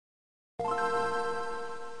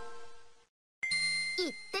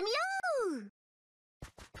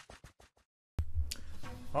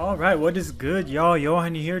Alright, what is good, y'all?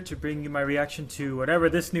 Johan here to bring you my reaction to whatever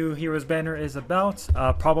this new Heroes banner is about.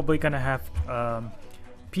 Probably gonna have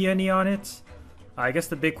Peony on it. I guess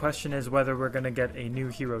the big question is whether we're gonna get a new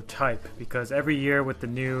hero type, because every year with the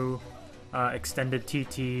new extended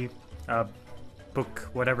TT book,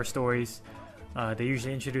 whatever stories, they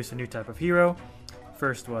usually introduce a new type of hero.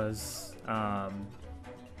 First was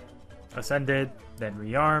Ascended, then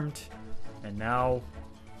Rearmed, and now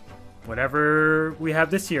whatever we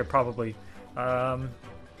have this year, probably.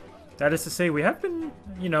 That is to say, we have been,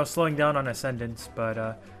 slowing down on Ascendance,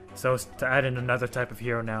 but so to add in another type of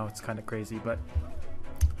hero now, it's kind of crazy, but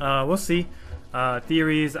we'll see.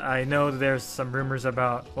 Theories, I know there's some rumors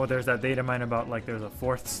about, well, there's that data mine about, like, there's a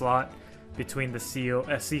 4th slot between the seal,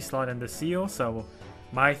 SC slot and the seal, so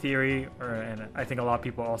my theory, and I think a lot of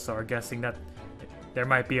people also are guessing that there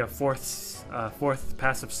might be a fourth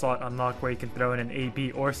passive slot unlocked where you can throw in an A,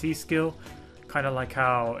 B, or C skill, kind of like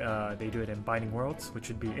how they do it in Binding Worlds, which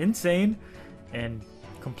would be insane and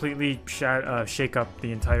completely shake up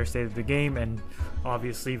the entire state of the game and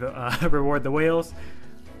obviously reward the whales.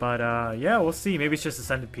 But yeah, we'll see. Maybe it's just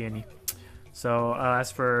Ascended Peony. So as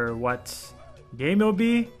for what game it'll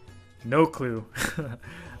be, no clue.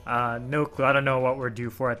 No clue. I don't know what we're due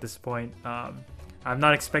for at this point. I'm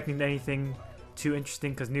not expecting anything too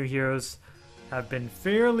interesting because new heroes have been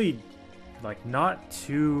fairly, like, not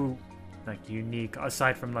too, like, unique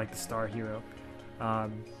aside from, like, the star hero.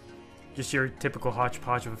 Just your typical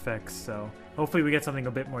hodgepodge of effects, so hopefully we get something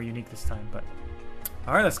a bit more unique this time. But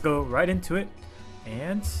alright, let's go right into it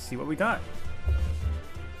and see what we got.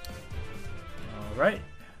 Alright,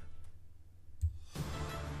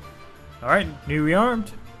 new Rearmed.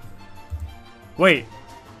 Wait,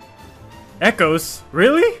 Echoes?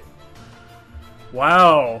 Really?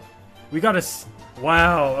 Wow, we got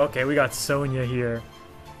wow. Okay, we got Sonya here.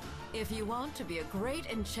 If you want to be a great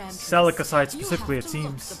enchantress, Celica side specifically, it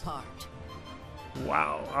seems.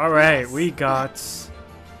 Wow. All right, we got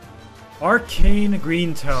Arcane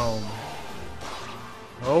Green Tome.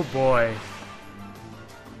 Oh boy.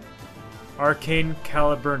 Arcane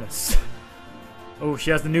Caliburnus. Oh,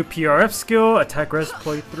 she has the new PRF skill, Attack Res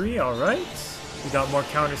Play 3. All right. We got more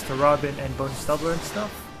counters to Robin and Bone Stubbler and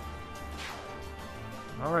stuff.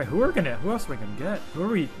 Alright, who else are we gonna get? Who are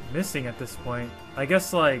we missing at this point? I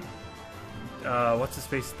guess, like, what's his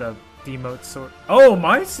face, the demote sort. Oh,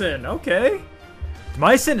 Mycin, okay.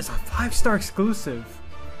 Mycin is a 5-star exclusive.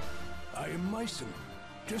 I am Mycin,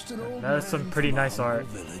 just an old that is some pretty nice art.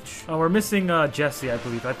 Village. Oh, we're missing Jesse, I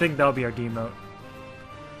believe. I think that'll be our demote.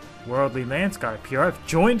 Worldly Landsguard, PRF,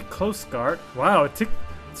 joined Close Guard. Wow, it's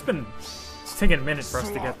taking a minute for us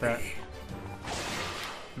to get that.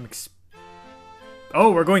 Oh,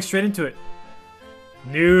 we're going straight into it.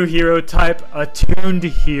 New hero type, Attuned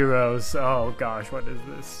heroes. Oh gosh, what is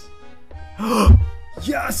this?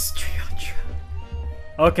 Yes, Triandra.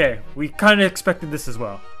 Okay, we kind of expected this as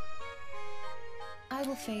well. I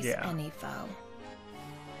will face any foe.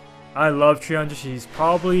 I love Triandra. She's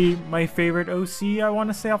probably my favorite OC, I want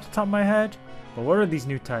to say off the top of my head. But what are these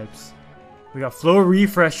new types? We got Flow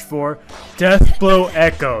Refresh for Death Blow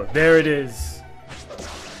Echo. There it is.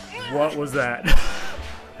 What was that?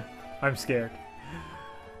 I'm scared.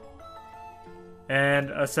 And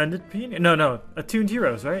Ascended Peony? No, Attuned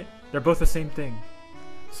Heroes, right? They're both the same thing.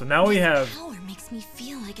 So now we have... This power makes me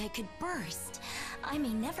feel like I could burst. I may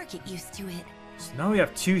never get used to it. So now we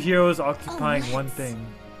have 2 heroes occupying one thing.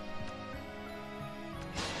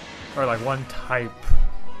 Or like one type.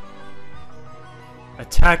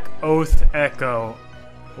 Attack Oath Echo.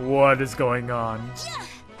 What is going on?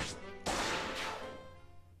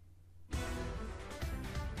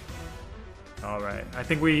 Alright, I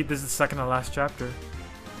think this is the second to last chapter.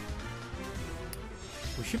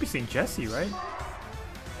 We should be seeing Jessie, right?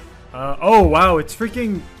 Oh wow, it's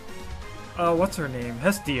freaking... what's her name?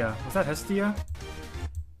 Hestia. Was that Hestia?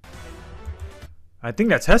 I think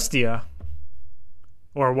that's Hestia.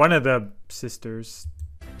 Or one of the sisters.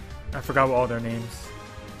 I forgot all their names.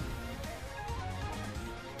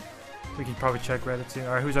 We can probably check Reddit too.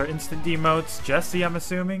 Alright, who's our instant demotes? Jessie, I'm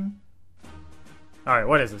assuming? Alright,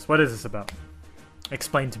 what is this? What is this about?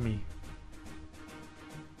 Explain to me.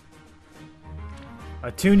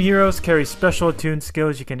 Attuned heroes carry special attuned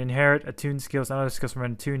skills. You can inherit attuned skills and other skills from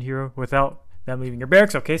an attuned hero without them leaving your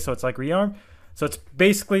barracks. Okay, so it's like Rearmed. So it's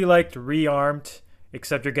basically like Rearmed,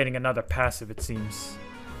 except you're getting another passive, it seems.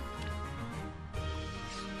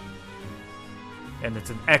 And it's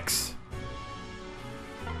an X.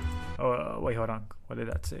 Oh, wait, hold on. What did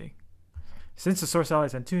that say? Since the source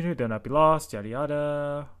allies and tuner, they'll not be lost, yada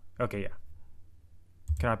yada. Okay, yeah.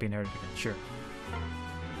 Cannot be inherited again. Sure.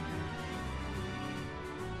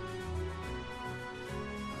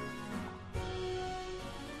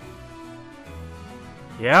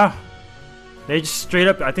 Yeah. They just straight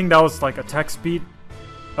up, I think that was like attack speed.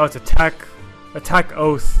 Oh, it's attack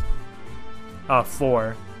oath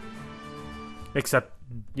 4. Except,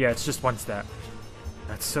 yeah, it's just one stat.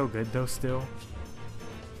 That's so good though still.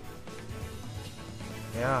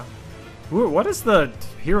 Yeah. Ooh, what is the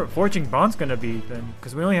hero forging bonds gonna be then?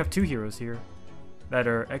 Because we only have 2 heroes here that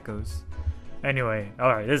are echoes. Anyway,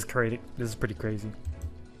 alright, this is crazy. This is pretty crazy.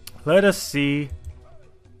 Let us see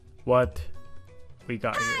what we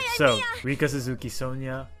got here. So, Rika, Suzuki,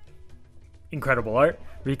 Sonia. Incredible art.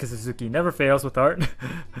 Rika Suzuki never fails with art.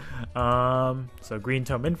 So Green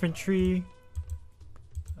Tome Infantry.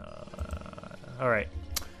 Alright.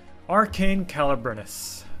 Arcane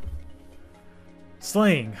Calibrinus.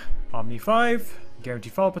 Slaying. Omni 5.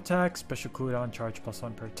 Guaranteed follow-up attack. Special cooldown. Charge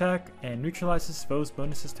 +1 per attack. And neutralizes foes'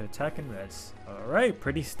 bonuses to attack and res. Alright.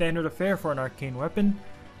 Pretty standard affair for an arcane weapon.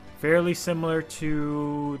 Fairly similar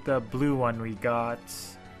to the blue one we got.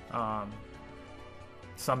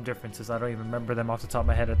 Some differences. I don't even remember them off the top of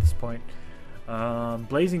my head at this point.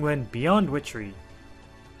 Blazing Wind. Beyond Witchery.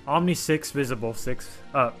 Omni 6, visible 6,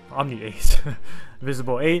 Omni 8,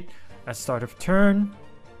 visible 8 at start of turn.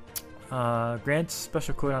 Grants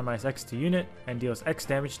special cooldown -X to unit and deals X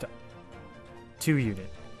damage to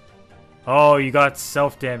unit. Oh, you got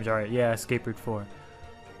self damage. Alright, yeah, escape route 4.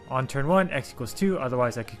 On turn 1, X equals 2,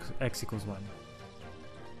 otherwise X equals 1.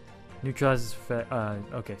 Neutralizes,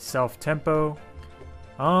 okay, self tempo.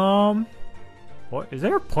 What is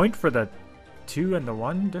there a point for the 2 and the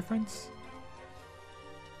 1 difference?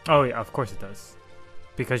 Oh yeah, of course it does.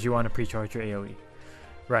 Because you want to pre-charge your AoE.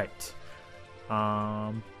 Right.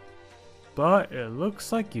 But it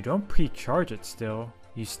looks like you don't pre-charge it still.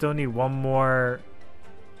 You still need one more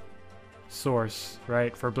source,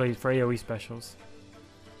 right? For AoE specials.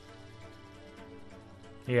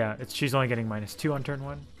 Yeah, she's only getting -2 on turn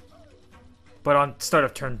 1. But on start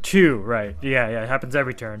of turn 2, right. Yeah, it happens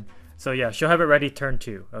every turn. So yeah, she'll have it ready turn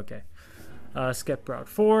 2. Okay. Skip Route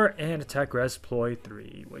 4 and Attack Res Ploy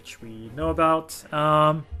 3, which we know about.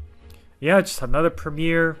 Yeah, just another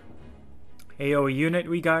premier AoE unit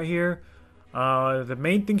we got here. The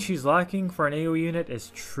main thing she's lacking for an AoE unit is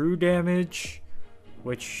true damage,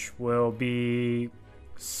 which will be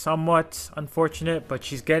somewhat unfortunate, but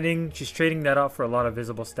she's trading that out for a lot of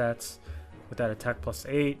visible stats with that attack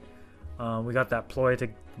 +8. We got that ploy to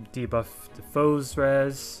debuff the foes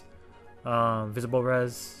res, visible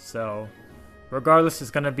res, so regardless,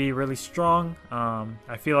 it's gonna be really strong.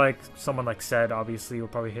 I feel like someone like Zed obviously will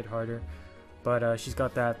probably hit harder, but she's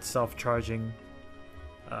got that self-charging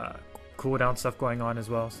cooldown stuff going on as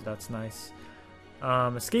well, so that's nice.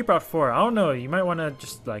 Escape Route 4, I don't know, you might want to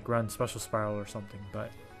just like run Special Spiral or something,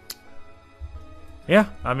 but yeah,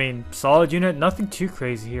 I mean, solid unit, nothing too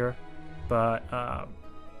crazy here, but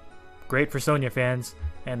great for Sonya fans.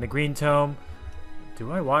 And the Green Tome,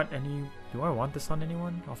 do I want this on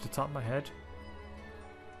anyone off the top of my head?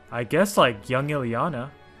 I guess like young Ileana,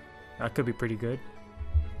 that could be pretty good.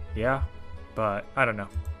 Yeah, but I don't know.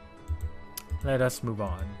 Let us move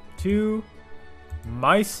on to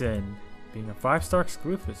Mycin, being a 5-star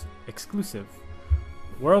exclusive.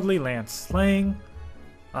 Worldly Lance Slaying.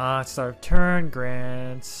 Start of turn,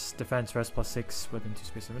 grants defense res +6 within 2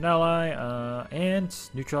 spaces of an ally, and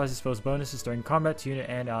neutralizes foes' bonuses during combat to unit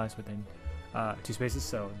and allies within 2 spaces,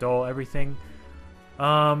 so dull everything.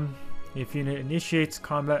 If unit initiates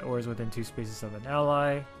combat or is within 2 spaces of an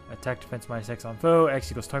ally, attack defense -X on foe,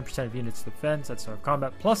 X equals 20% of unit's defense at start of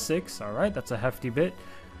combat +6, alright, that's a hefty bit.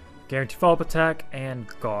 Guaranteed follow-up attack, and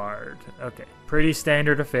guard. Okay, pretty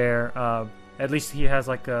standard affair. At least he has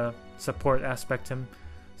like a support aspect to him,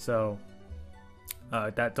 so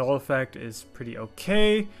that dull effect is pretty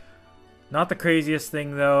okay. Not the craziest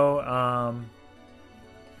thing though.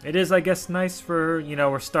 It is, I guess, nice for, you know,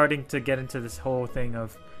 we're starting to get into this whole thing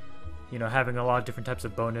of, you know, having a lot of different types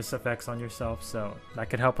of bonus effects on yourself, so that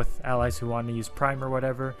could help with allies who want to use Prime or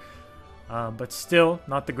whatever. But still,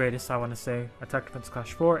 not the greatest, I want to say. Attack Defense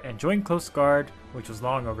Clash 4 and Join Close Guard, which was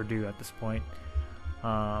long overdue at this point.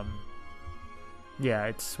 Yeah,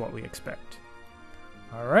 it's what we expect.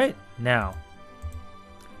 Alright, now.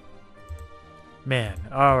 Man,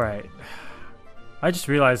 alright. I just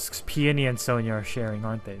realized Peony and Sonia are sharing,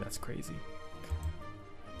 aren't they? That's crazy.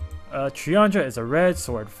 Triandra is a red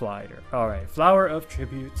sword fighter. Alright, Flower of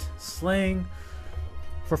Tribute. Slaying.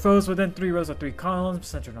 For foes within 3 rows of 3 columns,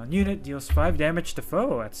 centered on unit, deals 5 damage to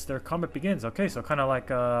foe as their combat begins. Okay, so kind of like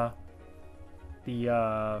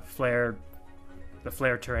the flare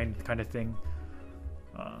terrain kind of thing.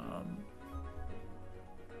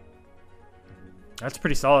 That's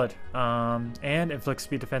pretty solid. And inflicts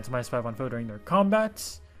speed defense -5 on foe during their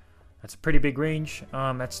combats. That's a pretty big range.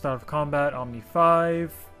 At start of combat, Omni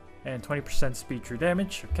 5 and 20% speed true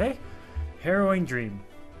damage. Okay. Harrowing Dream.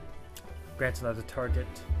 Grants another target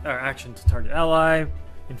or action to target ally.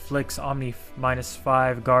 Inflicts Omni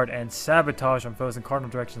 -5 guard and sabotage on foes in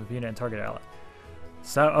cardinal directions of the unit and target ally.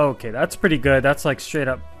 So okay, that's pretty good. That's like straight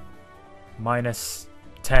up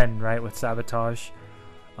 -10, right, with sabotage.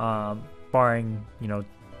 Barring, you know,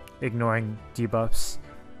 ignoring debuffs.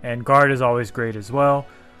 And guard is always great as well.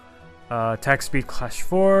 Attack speed clash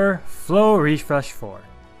 4, flow refresh 4.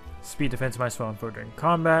 Speed defense -1 on foe during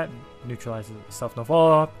combat. Neutralizes itself, no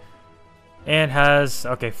follow up. And has,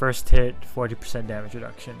 okay, first hit 40% damage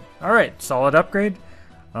reduction. Alright, solid upgrade.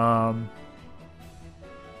 Yeah,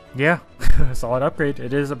 solid upgrade.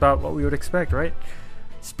 It is about what we would expect, right?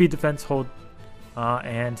 Speed defense hold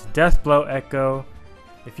and death blow echo.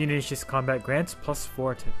 If unit initiates combat, grants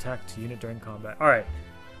 +4 to attack to unit during combat. Alright,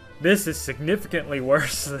 this is significantly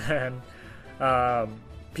worse than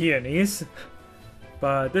Peonies.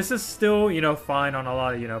 But this is still, you know, fine on a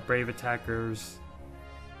lot of, you know, brave attackers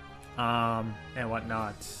and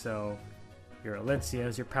whatnot. So your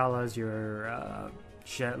Alencias, your Palas, your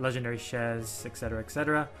legendary Shez, etc.,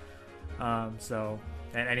 etc. So,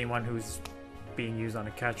 and anyone who's being used on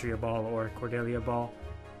a Catria ball or a Cordelia ball.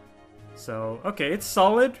 So, okay, it's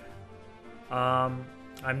solid.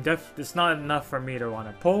 It's not enough for me to want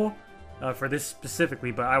to pull for this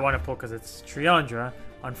specifically, but I want to pull because it's Triandra.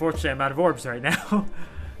 Unfortunately, I'm out of orbs right now.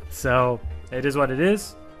 So, it is what it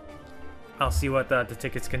is. I'll see what the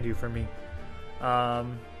tickets can do for me.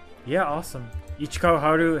 Yeah, awesome. Ichikawa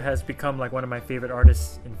Haru has become like one of my favorite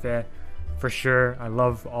artists in Fe, for sure. I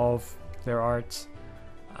love all of their arts.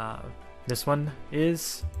 This one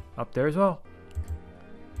is up there as well.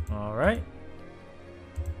 Alright.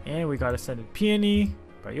 And we got Ascended Peony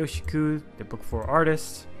by Yoshiku, the book 4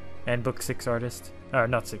 artist, and book 6 artist.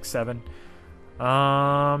 Not 6, 7.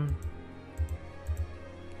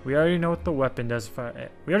 We already know what the weapon does.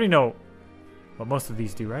 We already know what most of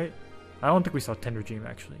these do, right? I don't think we saw Tender Dream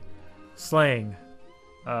actually. Slaying,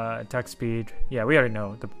 attack speed. Yeah, we already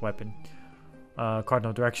know the weapon.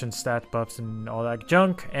 Cardinal direction, stat buffs, and all that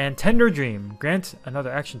junk. And Tender Dream grants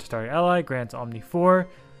another action to target ally. Grants Omni 4.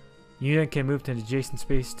 Unit can move to an adjacent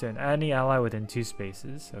space to any ally within 2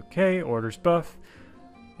 spaces. Okay, orders buff.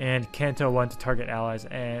 And Kanto 1 to target allies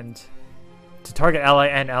and to target ally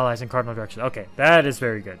and allies in cardinal direction. Okay, that is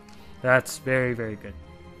very good. That's very, very good.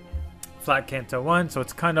 Flat Kanto 1, so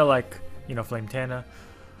it's kind of like, you know, Flame Tana.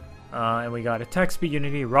 And we got attack speed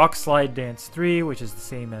unity, Rock Slide Dance 3, which is the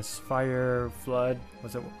same as Fire Flood.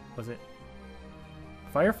 Was it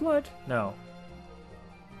Fire Flood? No.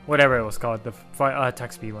 Whatever it was called, the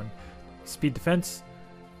attack speed one. Speed defense,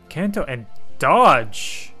 Kanto, and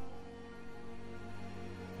dodge.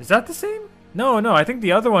 Is that the same? No, I think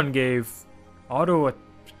the other one gave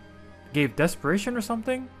gave desperation or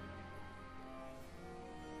something.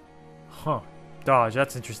 Huh. Dodge,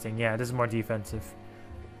 that's interesting. Yeah, this is more defensive.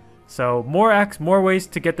 So more ways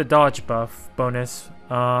to get the dodge buff bonus.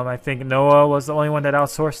 I think Noah was the only one that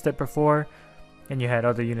outsourced it before, and you had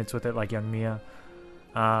other units with it like Young Mia.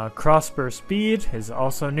 Crossbow speed is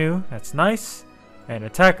also new. That's nice. And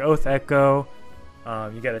attack oath echo.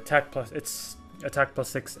 You get attack plus. It's attack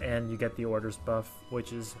 +6, and you get the orders buff,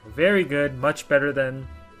 which is very good. Much better than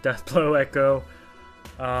death blow echo.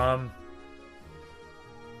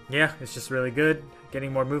 Yeah, it's just really good.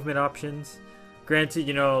 Getting more movement options. Granted,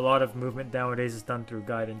 you know, a lot of movement nowadays is done through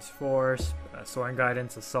guidance force, soaring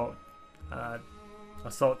guidance, assault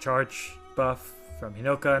charge buff from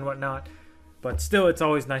Hinoka and whatnot. But still, it's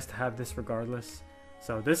always nice to have this regardless.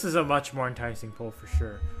 So this is a much more enticing pull for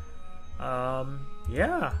sure.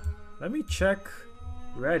 Yeah, let me check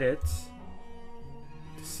Reddit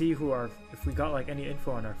to see if we got like any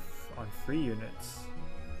info on free units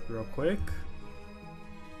real quick.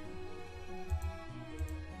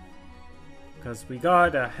 Because we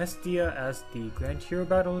got Hestia as the Grand Hero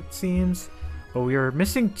Battle, it seems. But we are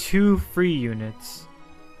missing 2 free units.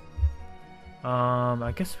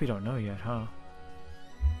 I guess we don't know yet, huh?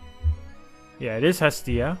 Yeah, it is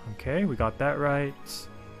Hestia. Okay, we got that right.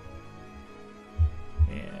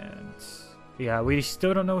 And yeah, we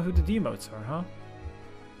still don't know who the demotes are, huh?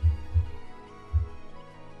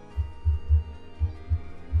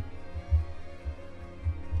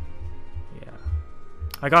 Yeah.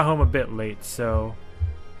 I got home a bit late, so...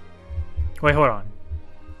 Wait, hold on.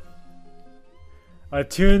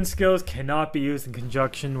 Attuned skills cannot be used in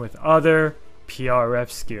conjunction with other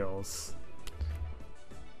PRF skills.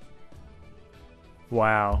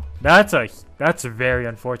 Wow, that's very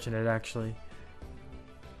unfortunate actually.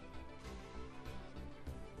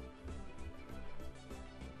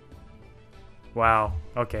 Wow,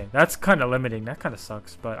 okay, that's kind of limiting. That kind of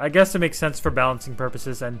sucks, but I guess it makes sense for balancing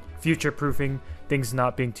purposes and future-proofing things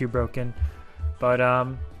not being too broken. But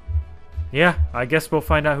yeah, I guess we'll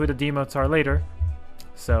find out who the demotes are later.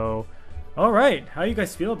 So, all right, how you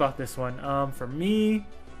guys feel about this one? For me,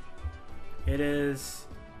 it is.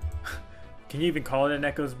 Can you even call it an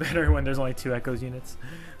Echoes banner when there's only 2 Echoes units?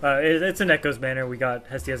 It's an Echoes banner. We got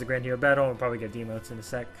Hestia as a Grand Hero Battle. We'll probably get demotes in a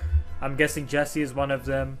sec. I'm guessing Jesse is one of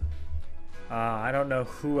them. I don't know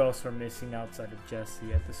who else we're missing outside of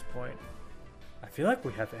Jesse at this point. I feel like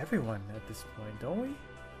we have everyone at this point, don't we?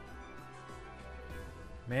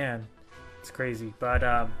 Man, it's crazy. But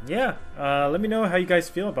yeah, let me know how you guys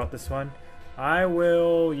feel about this one. I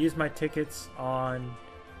will use my tickets on...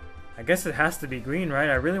 I guess it has to be green, right?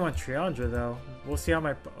 I really want Triandra, though. We'll see how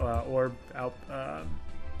my orb out...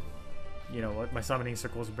 you know, what my summoning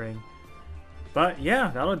circles bring. But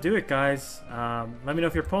yeah, that'll do it, guys. Let me know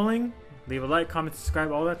if you're pulling. Leave a like, comment,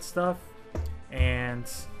 subscribe, all that stuff. And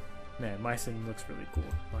man, Myson looks really cool,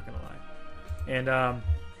 not gonna lie. And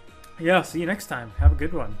yeah, see you next time. Have a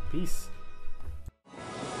good one. Peace.